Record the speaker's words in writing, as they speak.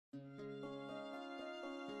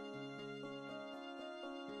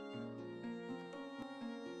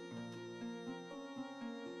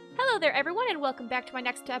there everyone, and welcome back to my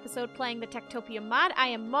next episode playing the TekTopia mod. I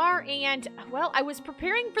am Mar, and, well, I was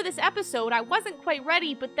preparing for this episode. I wasn't quite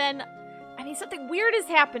ready, but then, something weird is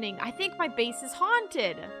happening. I think my base is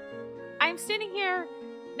haunted. I'm standing here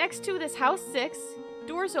next to this house 6.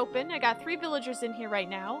 Doors open. I got 3 villagers in here right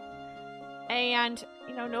now. And,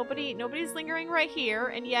 you know, nobody's lingering right here,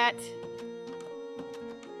 and yet,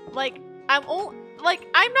 like, I'm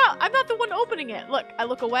not the one opening it. Look, I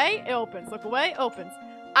look away, it opens. Look away, opens.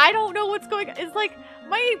 I don't know what's going on. It's like,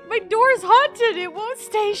 my door's haunted. It won't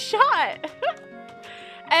stay shut.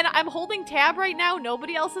 And I'm holding tab right now.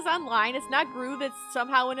 Nobody else is online. It's not Gru that's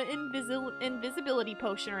somehow an invisibility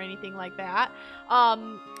potion or anything like that.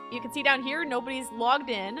 You can see down here, nobody's logged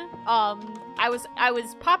in. I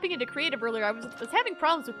was popping into creative earlier. I was having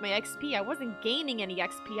problems with my XP. I wasn't gaining any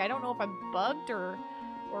XP. I don't know if I'm bugged or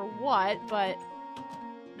what, but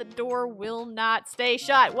the door will not stay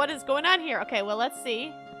shut. What is going on here? Okay, well, let's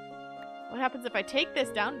see. What happens if I take this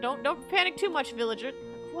down? Don't panic too much, villager.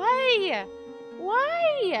 Why?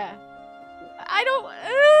 Why? I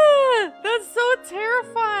don't. That's so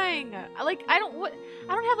terrifying. I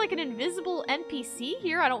don't have like an invisible NPC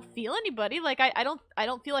here. I don't feel anybody. Like I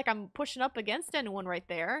don't feel like I'm pushing up against anyone right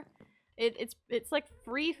there. It's like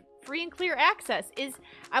free and clear access.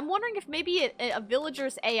 I'm wondering if maybe a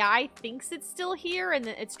villager's AI thinks it's still here and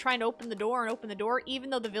it's trying to open the door even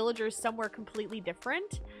though the villager is somewhere completely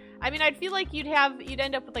different. I mean, I'd feel like you'd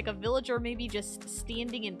end up with like a villager maybe just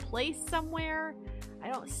standing in place somewhere.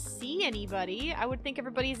 I don't see anybody. I would think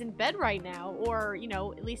everybody's in bed right now, or, you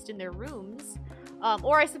know, at least in their rooms.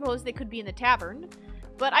 Or I suppose they could be in the tavern.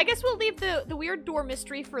 But I guess we'll leave the weird door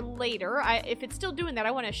mystery for later. If it's still doing that,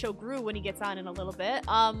 I want to show Gru when he gets on in a little bit.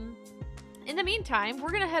 In the meantime,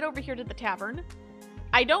 we're going to head over here to the tavern.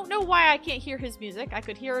 I don't know why I can't hear his music. I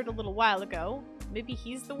could hear it a little while ago. Maybe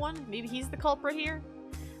he's the one. Maybe he's the culprit here.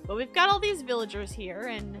 But we've got all these villagers here,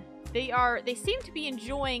 and they seem to be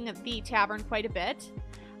enjoying the tavern quite a bit.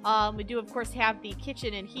 We do, of course, have the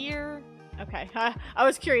kitchen in here. Okay, I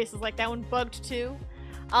was curious. Is like that one bugged too?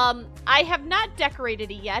 I have not decorated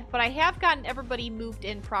it yet, but I have gotten everybody moved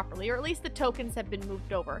in properly, or at least the tokens have been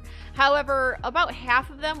moved over. However, about half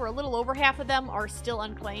of them, or a little over half of them, are still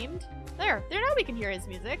unclaimed. There, now we can hear his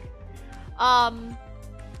music.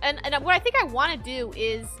 And what I think I want to do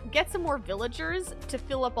is get some more villagers to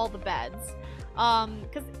fill up all the beds.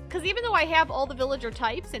 Because even though I have all the villager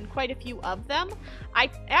types and quite a few of them, I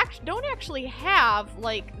don't actually have,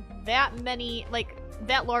 like, that many, like,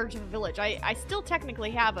 that large of a village. I still technically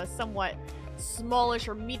have a somewhat smallish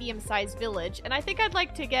or medium-sized village, and I think I'd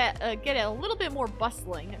like to get a little bit more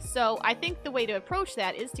bustling. So I think the way to approach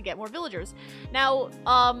that is to get more villagers. Now,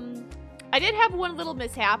 I did have one little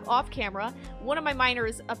mishap off camera. One of my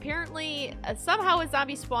miners apparently somehow a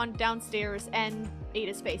zombie spawned downstairs and ate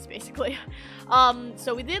his face, basically.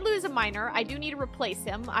 So we did lose a miner. I do need to replace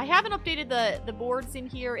him. I haven't updated the boards in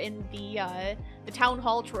here in the town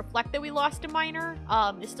hall to reflect that we lost a miner.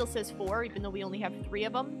 It still says 4, even though we only have 3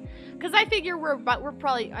 of them. Because I figure we're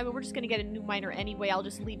probably, we're just gonna get a new miner anyway. I'll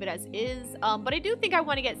just leave it as is. But I do think I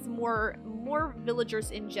want to get some more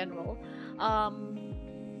villagers in general.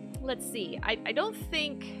 Let's see. I don't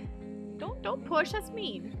think... Don't push. That's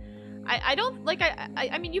mean. I don't... Like,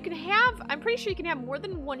 I mean, you can have... I'm pretty sure you can have more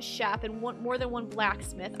than one chef and more than one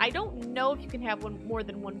blacksmith. I don't know if you can have more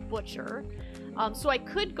than one butcher. So I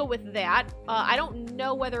could go with that. I don't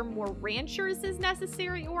know whether more ranchers is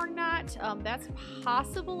necessary or not. That's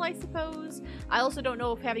possible, I suppose. I also don't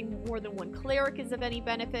know if having more than one cleric is of any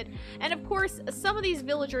benefit. And, of course, some of these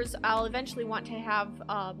villagers I'll eventually want to have...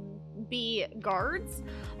 be guards,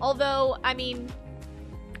 although I mean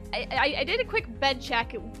I did a quick bed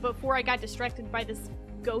check before I got distracted by this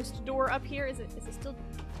ghost door up here. Is it still?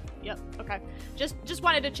 Yep. Okay. Just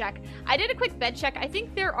wanted to check. I did a quick bed check. I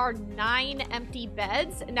think there are 9 empty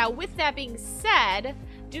beds. Now, with that being said,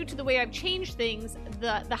 due to the way I've changed things,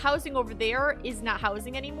 the housing over there is not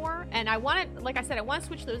housing anymore, and I want it, like I said, I want to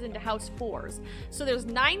switch those into house 4s. So there's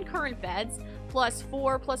 9 current beds plus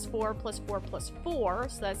 4 plus 4 plus 4 plus 4.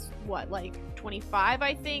 So that's what, like 25,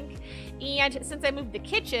 I think. And since I moved the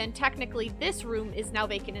kitchen, technically this room is now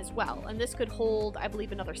vacant as well, and this could hold, I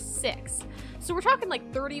believe, another 6. So we're talking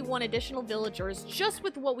like 31 additional villagers just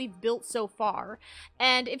with what we've built so far.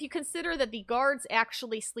 And if you consider that the guards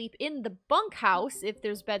actually sleep in the bunkhouse, if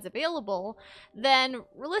there's there's beds available, then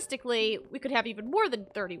realistically, we could have even more than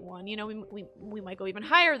 31. You know, we might go even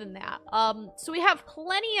higher than that. So we have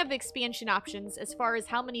plenty of expansion options as far as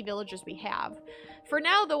how many villagers we have. For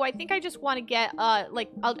now, though, I think I just want to get,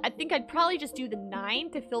 I think I'd probably just do the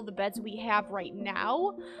 9 to fill the beds we have right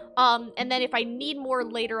now. And then if I need more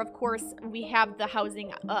later, of course, we have the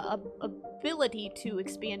housing ability to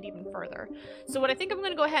expand even further. So what I think I'm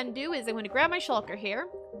going to go ahead and do is I'm going to grab my shulker here.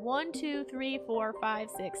 1, 2, 3, 4, 5,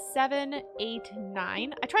 6, 7, 8,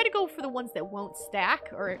 9. I try to go for the ones that won't stack,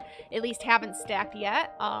 or at least haven't stacked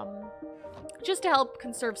yet. Just to help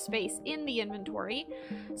conserve space in the inventory.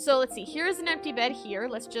 So let's see, here's an empty bed here.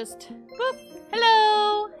 Let's just, boop.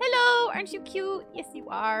 Hello, hello, aren't you cute? Yes, you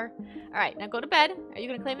are. All right, now go to bed. Are you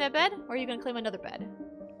gonna claim that bed, or are you gonna claim another bed?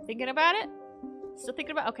 Thinking about it? Still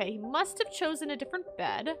thinking about, okay, he must have chosen a different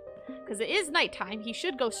bed, because it is nighttime. He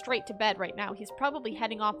should go straight to bed right now. He's probably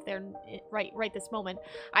heading off there right this moment.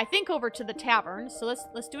 I think over to the tavern. So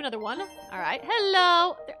let's do another one. All right,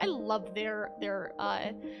 hello. I love their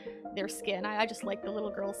skin. I just like the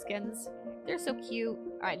little girl skins. They're so cute.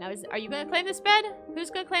 All right, now are you gonna claim this bed?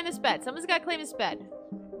 Who's gonna claim this bed? Someone's gotta claim this bed.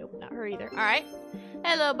 Nope, not her either. All right.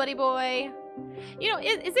 Hello, buddy boy. You know,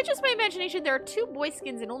 is it just my imagination? There are 2 boy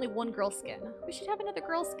skins and only 1 girl skin. We should have another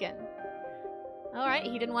girl skin. Alright,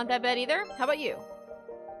 he didn't want that bed either. How about you?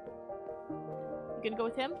 You gonna go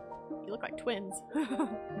with him? You look like twins.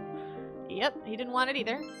 Yep, he didn't want it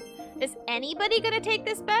either. Is anybody gonna take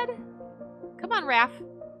this bed? Come on, Raph.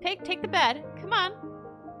 Take the bed. Come on.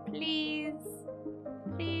 Please.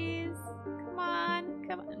 Please. Come on.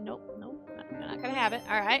 Come on. Nope, nope. Not gonna have it.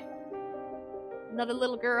 Alright. Another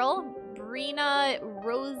little girl. Brina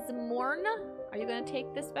Rosemorn. Are you gonna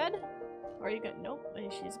take this bed? Or are you gonna... Nope.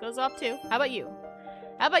 She just goes off too. How about you?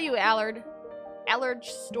 How about you, Allard? Allard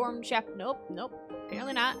Storm Chap... Nope. Nope.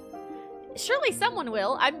 Apparently not. Surely someone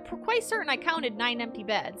will. I'm quite certain I counted 9 empty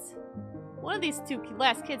beds. One of these 2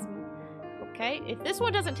 last kids... Okay. If this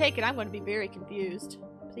one doesn't take it, I'm going to be very confused.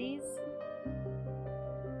 Please?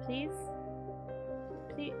 Please?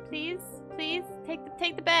 Please? Please?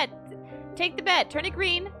 Take the bed. Take the bed. Turn it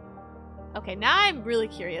green. Okay, now I'm really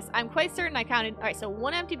curious. I'm quite certain I counted... Alright, so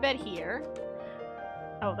 1 empty bed here.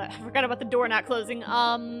 Oh, I forgot about the door not closing.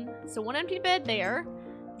 So 1 empty bed there.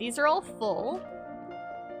 These are all full.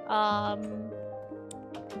 Ow.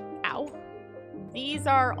 These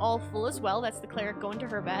are all full as well. That's the cleric going to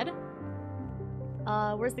her bed.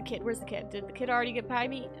 Where's the kid? Where's the kid? Did the kid already get by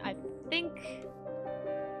me? I think...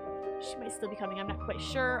 She might still be coming. I'm not quite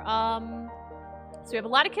sure. So we have a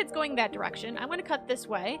lot of kids going that direction. I'm going to cut this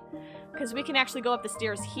way, because we can actually go up the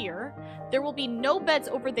stairs here. There will be no beds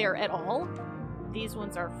over there at all. These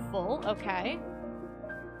ones are full. Okay.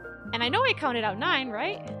 And I know I counted out 9,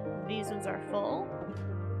 right? These ones are full.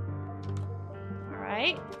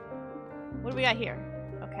 Alright. What do we got here?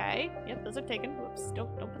 Okay. Yep, those are taken. Whoops.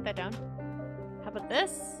 Don't put that down. How about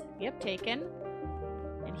this? Yep, taken.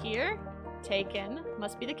 And here? Taken.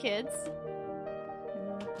 Must be the kids.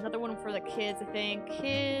 Another one for the kids, I think.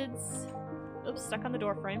 Kids. Oops, stuck on the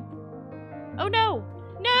door frame. Oh no!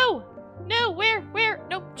 No! No! Where?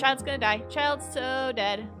 Nope, child's gonna die. Child's so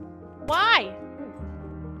dead. Why?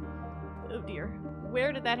 Oh dear.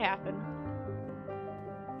 Where did that happen?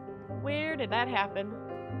 Where did that happen?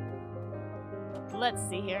 Let's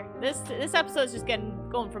see here. This episode's just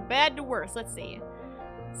going from bad to worse. Let's see.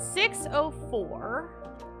 604.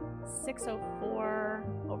 604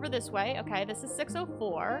 over this way. Okay, this is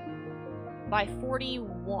 604 by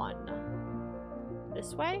 41.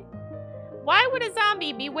 This way? Why would a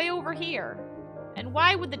zombie be way over here? And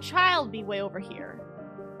why would the child be way over here?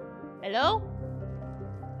 Hello?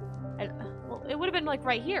 Well, it would have been like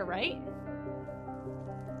right here, right?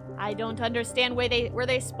 I don't understand where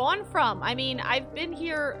they spawn from. I mean, I've been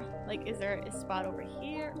here. Like, is there a spot over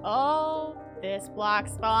here? Oh, this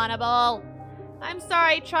block's spawnable. I'm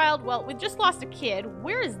sorry, child. Well, we just lost a kid.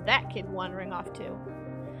 Where is that kid wandering off to?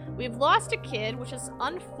 We've lost a kid, which is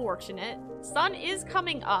unfortunate. Sun is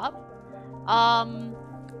coming up.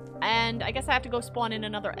 And I guess I have to go spawn in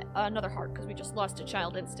another heart because we just lost a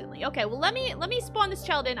child instantly. Okay, well let me spawn this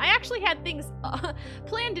child in. I actually had things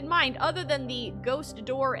planned in mind other than the ghost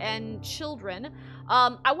door and children.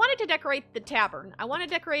 I wanted to decorate the tavern. I want to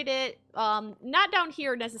decorate it not down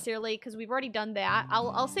here necessarily because we've already done that.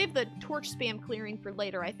 I'll save the torch spam clearing for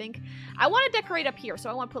later, I think. I want to decorate up here, so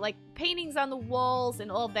I want to put like paintings on the walls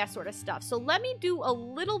and all of that sort of stuff. So let me do a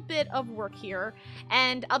little bit of work here,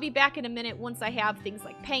 and I'll be back in a minute once I have things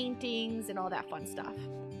like paintings and all that fun stuff.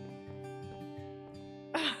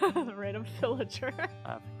 Random villager.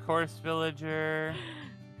 Of course, villager.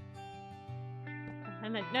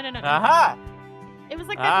 And then, no. Aha! It was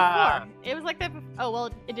like that before. It was like that. Oh well,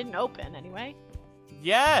 it didn't open anyway.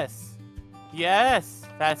 Yes. Yes,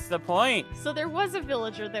 that's the point. So there was a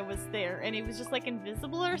villager that was there, and he was just like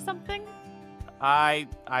invisible or something. I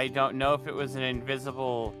don't know if it was an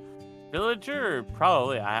invisible villager or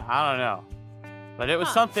probably. I don't know. But it was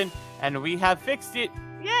something, and we have fixed it.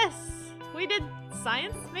 Yes, we did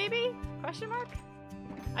science, maybe? Question mark?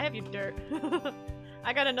 I have your dirt.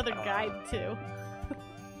 I got another guide too.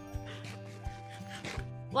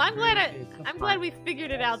 Well, I'm glad we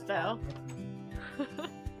figured it out though.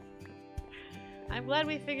 I'm glad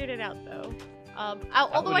we figured it out though.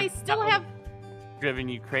 Although I still have driven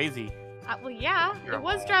you crazy. Well, yeah, it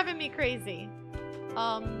was driving me crazy.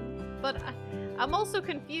 But I'm also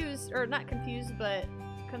confused, or not confused, but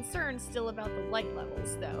concerned still about the light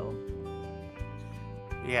levels though.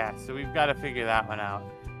 Yeah, so we've got to figure that one out.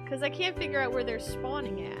 Because I can't figure out where they're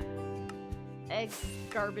spawning at. Eggs,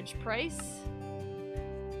 garbage price.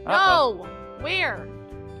 No! Where?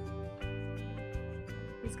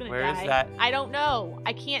 He's gonna die. Where is that? I don't know.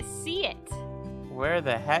 I can't see it. Where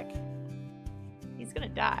the heck? He's gonna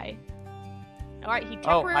die. Alright, he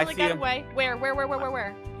temporarily got away.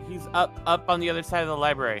 Where? He's up on the other side of the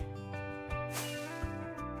library.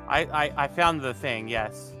 I found the thing,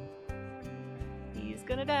 yes. He's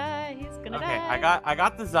gonna die. He's gonna die. Okay, I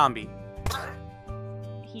got the zombie.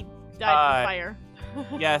 He died from fire.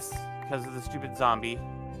 Yes, because of the stupid zombie.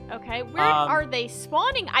 Okay, where are they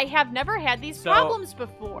spawning? I have never had these problems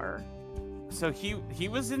before. So he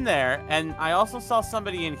was in there, and I also saw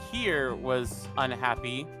somebody in here was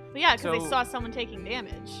unhappy. Well, yeah, because they saw someone taking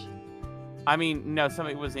damage. I mean, no,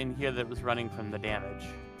 somebody was in here that was running from the damage.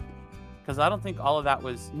 Because I don't think all of that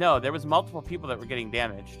was... No, there was multiple people that were getting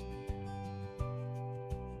damaged.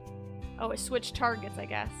 Oh, it switched targets, I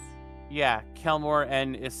guess. Yeah, Kelmore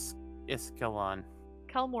and Iskilon.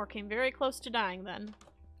 Kelmore came very close to dying then.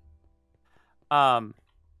 I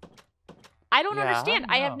don't understand.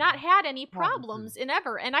 I have not had any problems in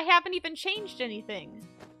ever, and I haven't even changed anything.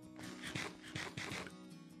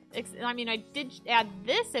 I mean, I did add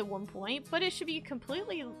this at one point, but it should be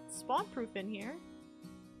completely spawn-proof in here.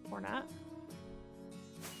 Or not.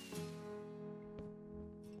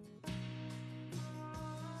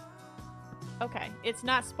 Okay, it's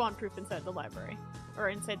not spawn-proof inside the library. Or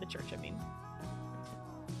inside the church, I mean.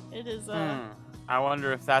 It is, I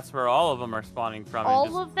wonder if that's where all of them are spawning from.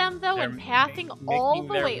 All of them, though, and pathing all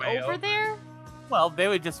the way over there? Well, they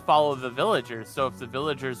would just follow the villagers. So if the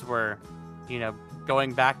villagers were, you know,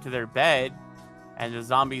 going back to their bed, and the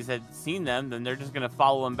zombies had seen them, then they're just going to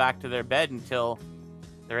follow them back to their bed until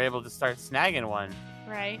they're able to start snagging one.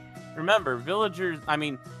 Right. Remember, villagers, I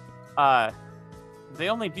mean, they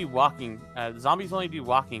only do walking, zombies only do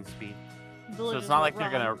walking speed. Villagers so it's not like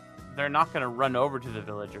they're not gonna run over to the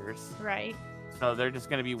villagers. Right. So they're just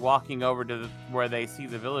gonna be walking over to where they see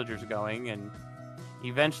the villagers going, and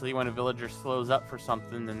eventually when a villager slows up for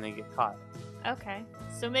something, then they get caught. Okay.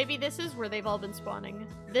 So maybe this is where they've all been spawning.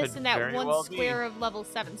 This and that one well square of level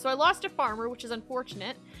 7. So I lost a farmer, which is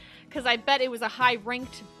unfortunate, because I bet it was a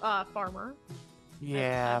high-ranked farmer.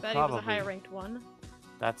 Yeah, I bet probably. it was a high-ranked one.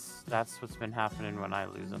 That's what's been happening when I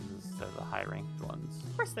lose them, is they're the high-ranked ones.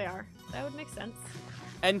 Of course they are. That would make sense.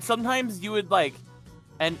 And sometimes you would, like...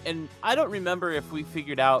 And I don't remember if we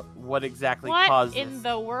figured out what exactly caused this. What in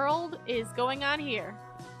the world is going on here?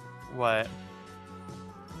 What?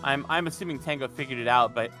 I'm assuming Tango figured it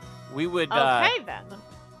out, but we would okay, then.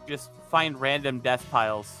 Just find random death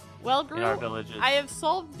piles in our villages. I have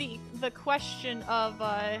solved the question of,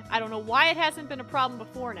 I don't know why it hasn't been a problem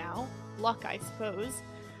before now. Luck, I suppose.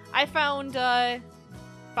 I found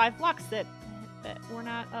 5 blocks that were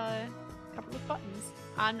not covered with buttons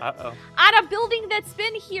on a building that's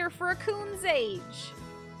been here for a coon's age.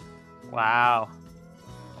 Wow.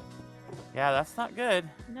 Yeah, that's not good.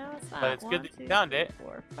 No, it's not. But it's good that you found it.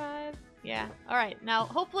 4, 5. Yeah. All right. Now,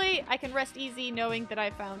 hopefully, I can rest easy knowing that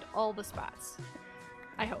I found all the spots.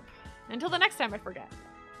 I hope. Until the next time I forget.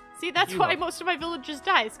 See, that's why most of my villages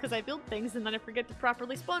dies, because I build things and then I forget to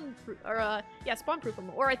properly spawn-proof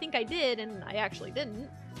them. Or I think I did, and I actually didn't.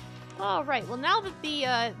 All right. Well, now that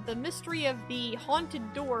the mystery of the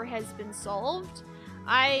haunted door has been solved,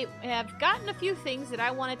 I have gotten a few things that I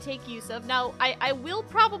want to take use of. Now, I will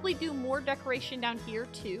probably do more decoration down here,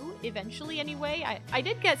 too, eventually anyway. I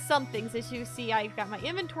did get some things. As you see, I've got my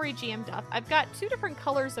inventory jammed up. I've got 2 different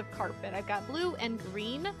colors of carpet. I've got blue and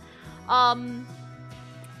green.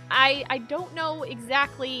 I don't know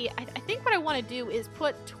exactly. I think what I want to do is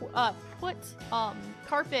put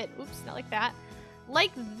carpet, oops, not like that,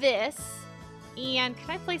 like this, And can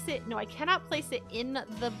I place it? No, I cannot place it in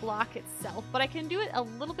the block itself, but I can do it a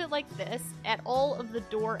little bit like this at all of the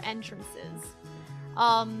door entrances.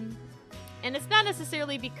 And it's not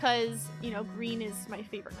necessarily because, you know, green is my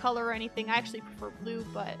favorite color or anything. I actually prefer blue,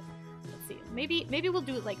 but let's see. Maybe we'll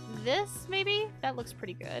do it like this, maybe? That looks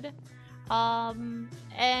pretty good.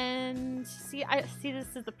 And see,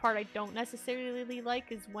 this is the part I don't necessarily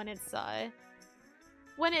like, is when it's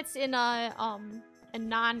in a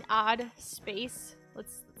non-odd space.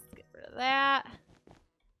 Let's get rid of that.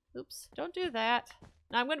 Oops, don't do that.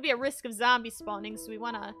 Now I'm going to be at risk of zombie spawning, so we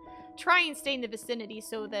want to try and stay in the vicinity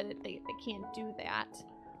so that they can't do that.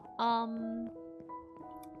 And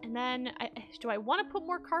then, do I want to put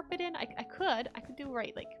more carpet in? I could do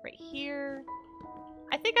right here.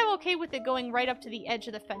 I think I'm okay with it going right up to the edge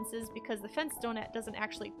of the fences, because the fence doesn't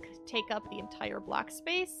actually take up the entire block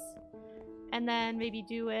space. And then maybe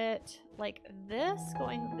do it like this,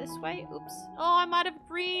 going this way. Oops. Oh, I'm out of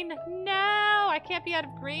green. No, I can't be out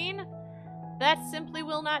of green. That simply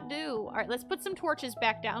will not do. All right, let's put some torches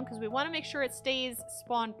back down, because we want to make sure it stays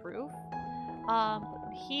spawn-proof. Put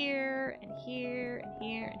them here, and here, and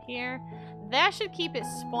here, and here. That should keep it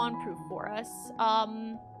spawn-proof for us.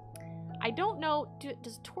 I don't know,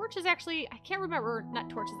 does torches actually, I can't remember, not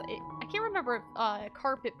torches, I can't remember if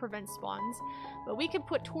carpet prevents spawns, but we could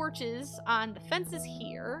put torches on the fences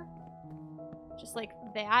here, just like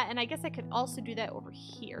that, and I guess I could also do that over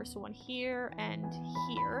here, so one here and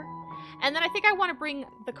here. And then I think I want to bring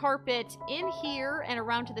the carpet in here and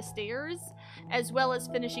around to the stairs, as well as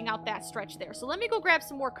finishing out that stretch there. So let me go grab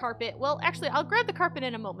some more carpet. Well, actually, I'll grab the carpet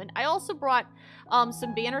in a moment. I also brought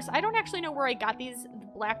some banners. I don't actually know where I got these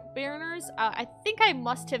black banners. I think I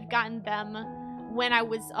must have gotten them when I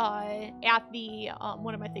was at the,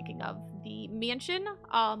 what am I thinking of? The mansion.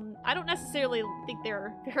 I don't necessarily think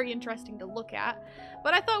they're very interesting to look at,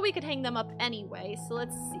 but I thought we could hang them up anyway. So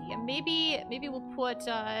let's see. And maybe we'll put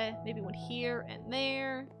maybe one here and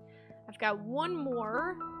there. I've got one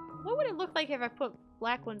more. What would it look like if I put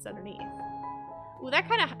black ones underneath? Ooh, that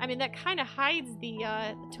kind of, I mean, that kind of hides the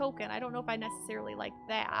token. I don't know if I necessarily like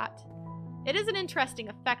that. It is an interesting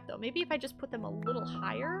effect, though. Maybe if I just put them a little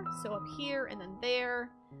higher. So up here and then there,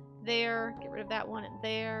 there. Get rid of that one and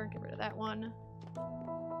there. Get rid of that one.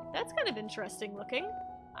 That's kind of interesting looking.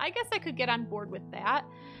 I guess I could get on board with that.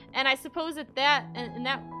 And I suppose that in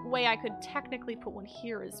that way I could technically put one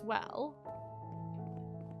here as well.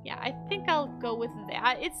 Yeah, I think I'll go with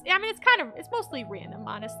that. It's mostly random,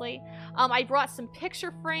 honestly. I brought some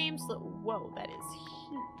picture frames. Whoa, that is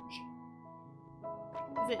huge.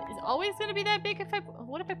 Is it always going to be that big?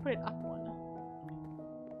 What if I put it up one?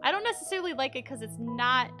 I don't necessarily like it because it's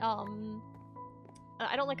not,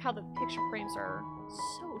 I don't like how the picture frames are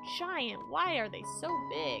so giant. Why are they so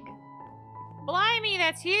big? Blimey,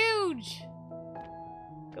 that's huge!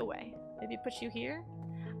 Go away. Maybe put you here?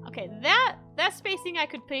 Okay, that spacing I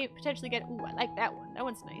could potentially get. Ooh, I like that one. That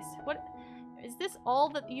one's nice. What is this? All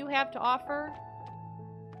that you have to offer?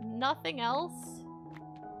 Nothing else?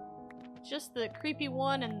 Just the creepy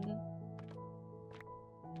one and...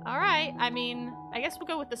 Alright, I mean, I guess we'll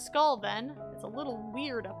go with the skull then. It's a little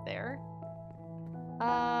weird up there.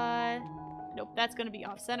 Nope, that's gonna be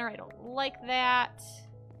off-center. I don't like that.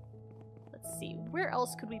 Let's see, where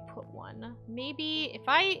else could we put one? Maybe if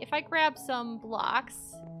I grab some blocks,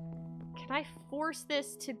 can I force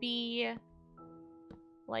this to be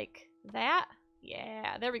like that?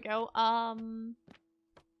 Yeah, there we go. That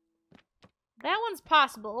one's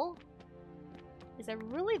possible. Is that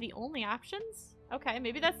really the only options? Okay,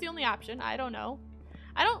 maybe that's the only option. I don't know.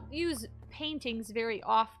 I don't use paintings very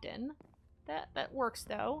often. That works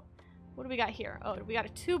though. What do we got here? Oh, we got a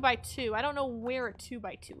 2x2. I don't know where a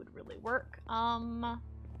 2x2 would really work.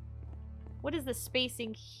 What is the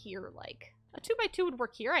spacing here like? A 2x2 would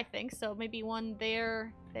work here, I think. So maybe one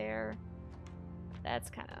there, there. That's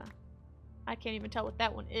kind of... I can't even tell what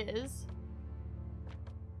that one is.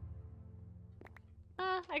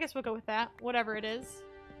 I guess we'll go with that. Whatever it is.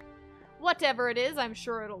 Whatever it is, I'm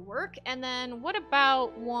sure it'll work. And then what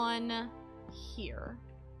about one here?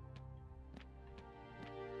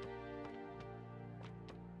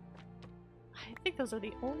 I think those are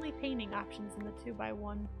the only painting options in the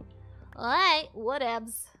 2x1. Alright,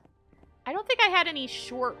 whatevs. I don't think I had any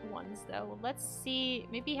short ones, though. Let's see.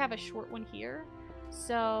 Maybe have a short one here.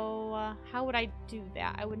 So, how would I do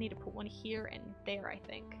that? I would need to put one here and there, I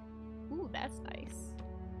think. Ooh, that's nice.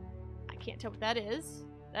 I can't tell what that is.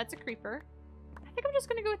 That's a creeper. I think I'm just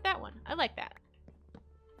gonna go with that one. I like that.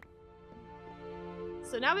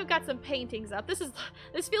 So now we've got some paintings up. This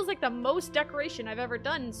feels like the most decoration I've ever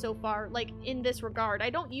done so far, like, in this regard. I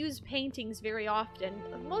don't use paintings very often,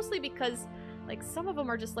 mostly because Like, some of them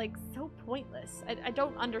are just, like, so pointless. I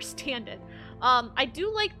don't understand it. I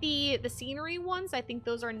do like the scenery ones. I think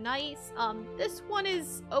those are nice. This one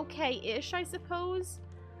is okay-ish, I suppose.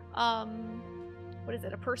 What is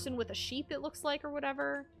it? A person with a sheep, it looks like, or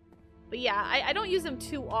whatever. But yeah, I don't use them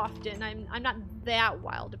too often. I'm not that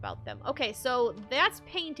wild about them. Okay, so that's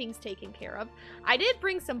paintings taken care of. I did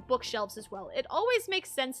bring some bookshelves as well. It always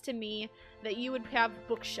makes sense to me that you would have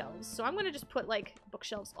bookshelves. So I'm going to just put, like,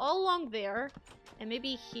 bookshelves all along there. And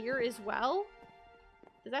maybe here as well.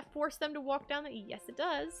 Does that force them to walk down there? Yes, it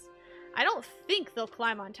does. I don't think they'll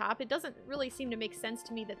climb on top. It doesn't really seem to make sense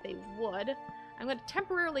to me that they would. I'm going to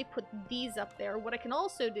temporarily put these up there. What I can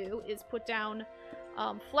also do is put down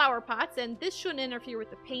flower pots, and this shouldn't interfere with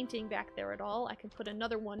the painting back there at all. I can put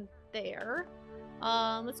another one there.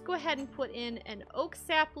 Let's go ahead and put in an oak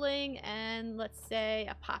sapling and let's say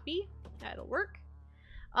a poppy. That'll work.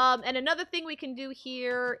 And another thing we can do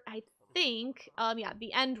here, I think, yeah,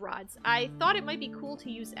 the end rods. I thought it might be cool to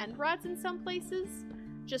use end rods in some places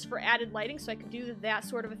just for added lighting, so I could do that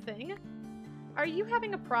sort of a thing. Are you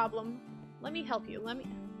having a problem? Let me help you. Let me...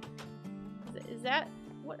 Is that...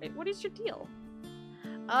 What is your deal?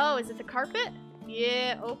 Oh, is it the carpet?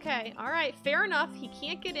 Yeah, okay. Alright, fair enough. He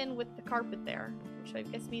can't get in with the carpet there, which I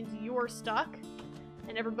guess means you're stuck,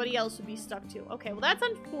 and everybody else would be stuck too. Okay, well that's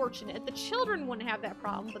unfortunate. The children wouldn't have that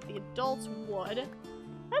problem, but the adults would.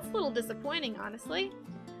 That's a little disappointing, honestly.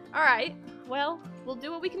 Alright, well, we'll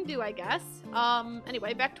do what we can do, I guess.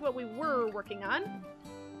 Anyway, back to what we were working on.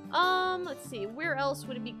 Let's see, where else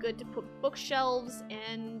would it be good to put bookshelves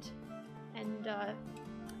and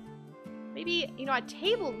maybe, you know, a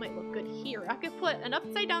table might look good here. I could put an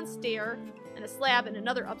upside down stair and a slab and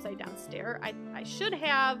another upside down stair. I should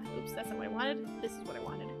have, oops, that's not what I wanted. This is what I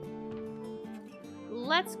wanted.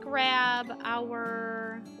 Let's grab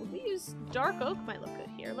our, would we use dark oak? Might look good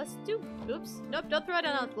here. Let's do, oops, nope, don't throw it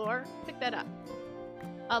on the floor. Pick that up.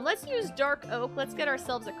 Let's use dark oak. Let's get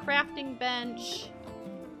ourselves a crafting bench.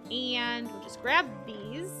 And we'll just grab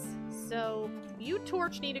these. So you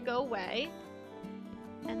torch need to go away.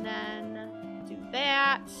 And then do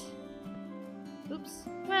that. Oops.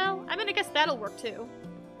 Well, I'm gonna guess that'll work too.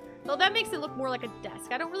 Though that makes it look more like a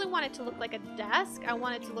desk. I don't really want it to look like a desk. I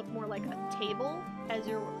want it to look more like a table as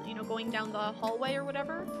you're, you know, going down the hallway or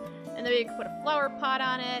whatever. And then you can put a flower pot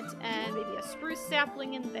on it and maybe a spruce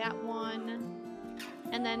sapling in that one.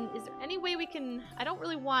 And then, is there any way we can... I don't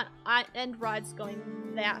really want end rods going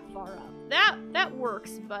that far up. That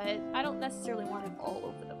works, but I don't necessarily want it all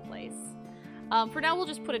over the place. For now, we'll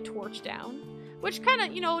just put a torch down. Which kind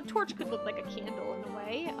of, you know, a torch could look like a candle in a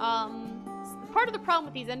way. Part of the problem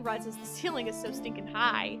with these end rods is the ceiling is so stinking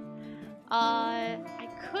high. I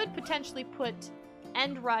could potentially put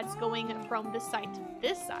end rods going from this side to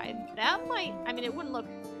this side. That might... I mean, it wouldn't look...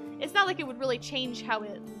 It's not like it would really change how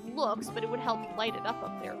it looks, but it would help light it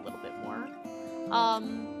up there a little bit more.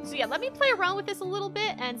 So yeah, let me play around with this a little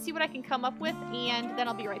bit and see what I can come up with, and then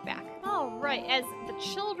I'll be right back. Alright, as the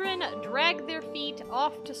children drag their feet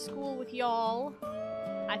off to school with y'all,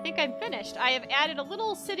 I think I'm finished. I have added a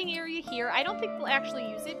little sitting area here. I don't think they'll actually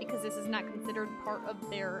use it because this is not considered part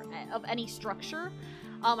of any structure.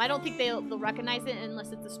 I don't think they'll recognize it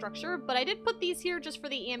unless it's a structure, but I did put these here just for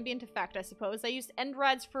the ambient effect, I suppose. I used end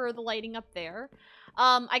rods for the lighting up there.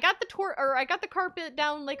 I got the carpet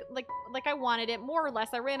down like I wanted it, more or less.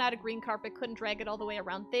 I ran out of green carpet, couldn't drag it all the way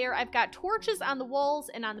around there. I've got torches on the walls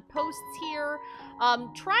and on the posts here,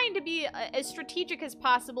 trying to be as strategic as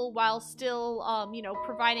possible while still, you know,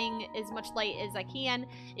 providing as much light as I can.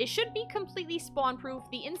 It should be completely spawn-proof.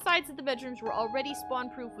 The insides of the bedrooms were already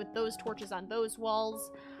spawn-proof with those torches on those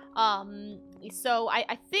walls. So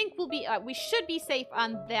I think we should be safe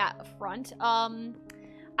on that front.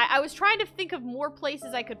 I was trying to think of more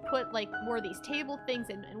places I could put, like, more of these table things,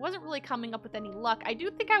 and wasn't really coming up with any luck. I do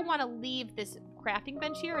think I want to leave this crafting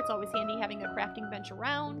bench here. It's always handy having a crafting bench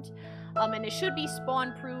around. And it should be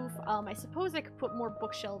spawn-proof. I suppose I could put more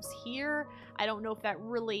bookshelves here. I don't know if that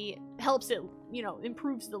really helps it, you know,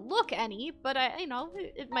 improves the look any, but you know,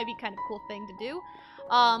 it might be kind of a cool thing to do.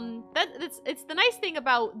 It's the nice thing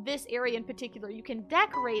about this area in particular. You can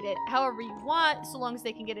decorate it however you want, so long as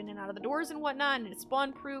they can get in and out of the doors and whatnot, and it's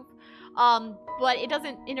spawn-proof. But it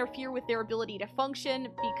doesn't interfere with their ability to function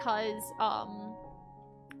because,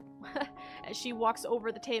 as she walks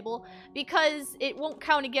over the table, because it won't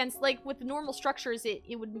count against, like with the normal structures,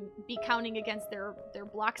 it would be counting against their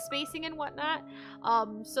block spacing and whatnot.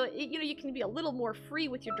 So you know, you can be a little more free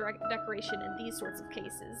with your decoration in these sorts of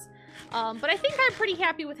cases. But I think I'm pretty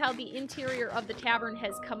happy with how the interior of the tavern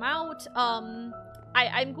has come out.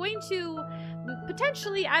 I'm going to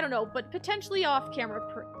Potentially, I don't know, but potentially off camera,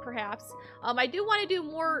 perhaps. I do want to do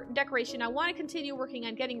more decoration. I want to continue working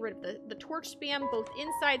on getting rid of the torch spam, both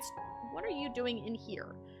inside. What are you doing in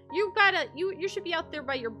here? You should be out there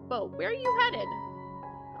by your boat. Where are you headed?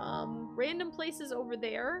 Random places over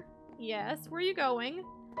there. Yes, where are you going?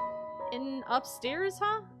 In upstairs,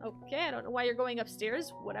 huh? Okay, I don't know why you're going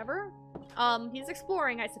upstairs. Whatever. He's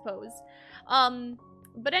exploring, I suppose.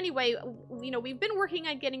 But anyway, you know, we've been working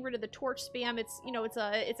on getting rid of the torch spam. It's, you know, it's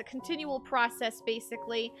a continual process,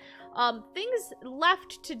 basically. Things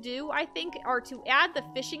left to do, I think, are to add the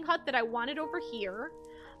fishing hut that I wanted over here.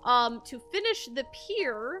 To finish the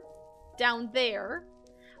pier down there.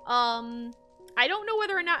 I don't know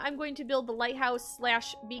whether or not I'm going to build the lighthouse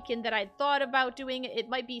 / beacon that I'd thought about doing. It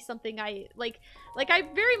might be something I, like I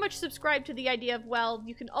very much subscribe to the idea of, well,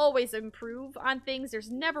 you can always improve on things. There's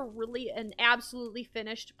never really an absolutely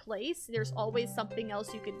finished place. There's always something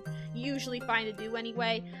else you could usually find to do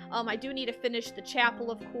anyway. I do need to finish the chapel,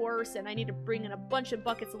 of course, and I need to bring in a bunch of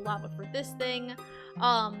buckets of lava for this thing.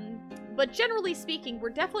 But generally speaking, we're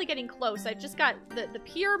definitely getting close. I've just got the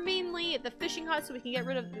pier mainly, the fishing hut, so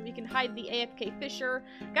we can hide the AFK fisher.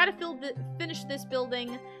 Gotta finish this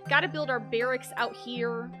building. Gotta build our barracks out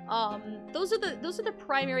here. Those are the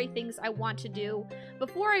primary things I want to do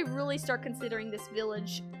before I really start considering this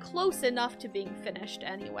village close enough to being finished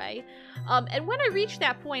anyway. And when I reach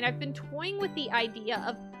that point, I've been toying with the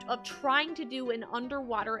idea of trying to do an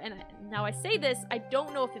underwater, and now I say this, I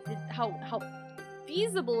don't know if how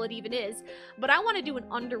feasible it even is, but I want to do an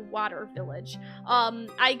underwater village.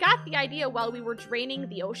 I got the idea while we were draining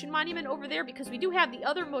the ocean monument over there, because we do have the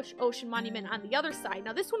other ocean monument on the other side.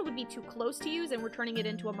 Now this one would be too close to use, and we're turning it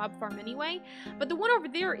into a mob farm anyway, but the one over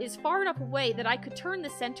there is far enough away that I could turn the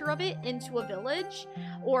center of it into a village,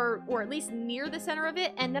 or at least near the center of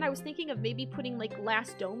it. And then I was thinking of maybe putting like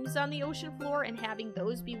glass domes on the ocean floor and having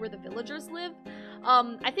those be where the villagers live.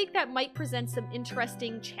 I think that might present some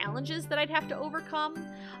interesting challenges that I'd have to overcome.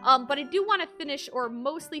 But I do want to finish, or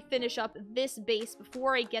mostly finish up this base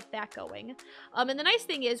before I get that going. And the nice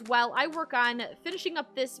thing is, while I work on finishing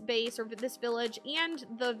up this base, or this village, and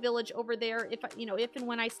the village over there, if and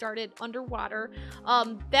when I started underwater,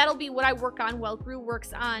 that'll be what I work on while Gru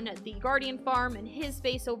works on the Guardian farm and his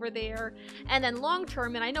base over there. And then long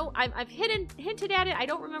term, and I know I've hinted at it, I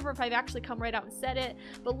don't remember if I've actually come right out and said it,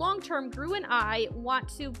 but long term, Gru and I want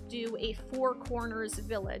to do a 4 corners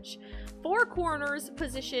village. 4 corners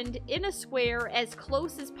positioned in a square as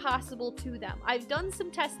close as possible to them. I've done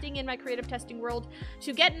some testing in my creative testing world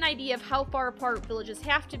to get an idea of how far apart villages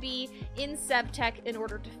have to be in SevTech in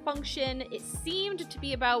order to function. It seemed to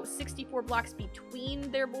be about 64 blocks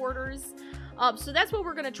between their borders. So that's what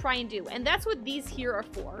we're going to try and do, and that's what these here are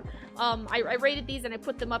for. I rated these and I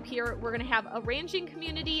put them up here. We're going to have a ranching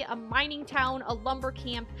community, a mining town, a lumber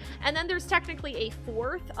camp, and then there's technically a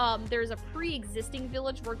 4th. There's a pre-existing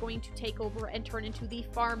village we're going to take over and turn into the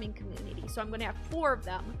farming community. So I'm going to have 4 of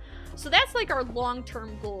them. So that's like our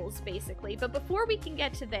long-term goals, basically. But before we can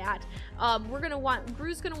get to that,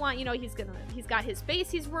 Gru's gonna want, you know, he's got his base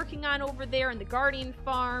he's working on over there in the Guardian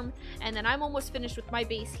farm, and then I'm almost finished with my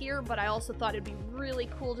base here, but I also thought it'd be really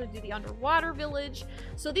cool to do the underwater village.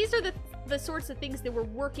 So these are the sorts of things that we're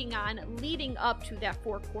working on leading up to that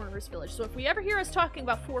 4 corners village. So if we ever hear us talking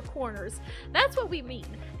about 4 corners, that's what we mean.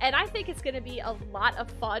 And I think it's going to be a lot of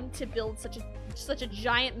fun to build such a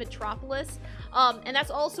giant metropolis. And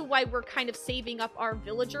that's also why we're kind of saving up our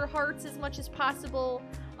villager hearts as much as possible.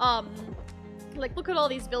 Like, look at all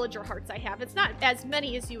these villager hearts I have. It's not as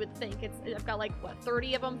many as you would think. I've got like, what,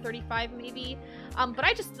 30 of them, 35 maybe. But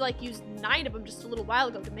I just like used 9 of them just a little while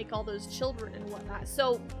ago to make all those children and whatnot.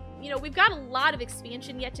 So, you know, we've got a lot of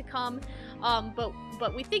expansion yet to come,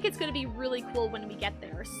 but we think it's going to be really cool when we get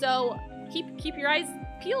there. So keep your eyes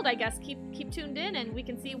peeled, I guess. Keep tuned in, and we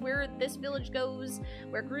can see where this village goes,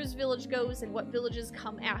 where Gru's village goes, and what villages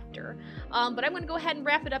come after. But I'm going to go ahead and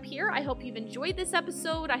wrap it up here. I hope you've enjoyed this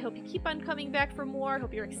episode. I hope you keep on coming back for more. I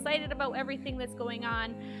hope you're excited about everything that's going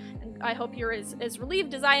on. And I hope you're as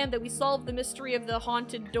relieved as I am that we solved the mystery of the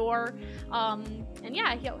haunted door. And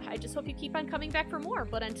yeah, I just hope you keep on coming back for more.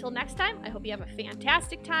 But until next time, I hope you have a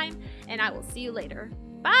fantastic time, and I will see you later.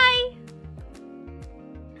 Bye!